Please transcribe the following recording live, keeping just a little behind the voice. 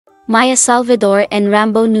Maja Salvador and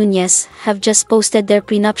Rambo Nunez have just posted their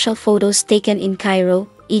prenuptial photos taken in Cairo,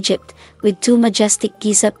 Egypt, with two majestic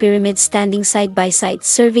Giza pyramids standing side by side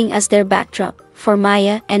serving as their backdrop. For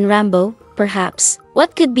Maja and Rambo, perhaps,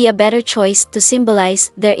 what could be a better choice to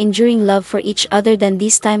symbolize their enduring love for each other than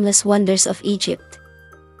these timeless wonders of Egypt?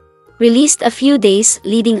 Released a few days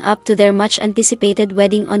leading up to their much-anticipated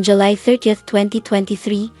wedding on July 30,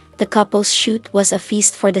 2023, the couple's shoot was a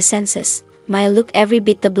feast for the senses. Maja looked every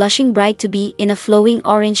bit the blushing bride-to-be in a flowing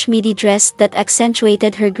orange midi dress that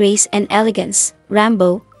accentuated her grace and elegance.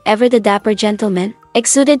 Rambo, ever the dapper gentleman,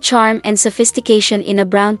 exuded charm and sophistication in a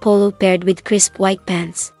brown polo paired with crisp white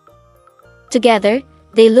pants. Together,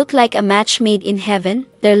 they look like a match made in heaven,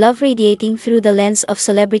 their love radiating through the lens of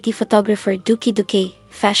celebrity photographer Duki Duque,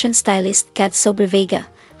 fashion stylist Kat Sobrevega,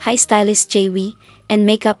 high stylist Jay Wee, and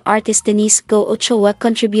makeup artist Denise Go Ochoa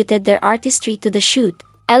contributed their artistry to the shoot,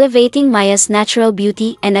 elevating Maja's natural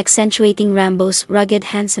beauty and accentuating Rambo's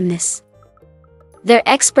rugged handsomeness. Their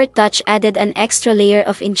expert touch added an extra layer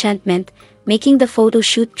of enchantment, making the photo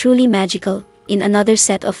shoot truly magical. In another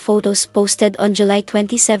set of photos posted on July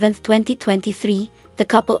 27, 2023, the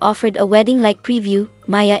couple offered a wedding-like preview,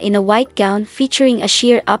 Maja in a white gown featuring a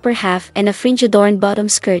sheer upper half and a fringe-adorned bottom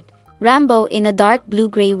skirt, Rambo in a dark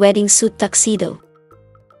blue-gray wedding suit tuxedo.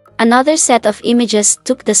 Another set of images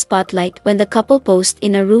took the spotlight when the couple posed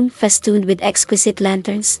in a room festooned with exquisite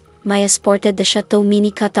lanterns. Maja sported the Chateau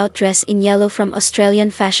mini cutout dress in yellow from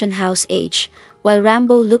Australian fashion house Age, while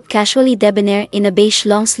Rambo looked casually debonair in a beige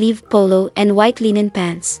long-sleeved polo and white linen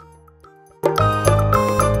pants.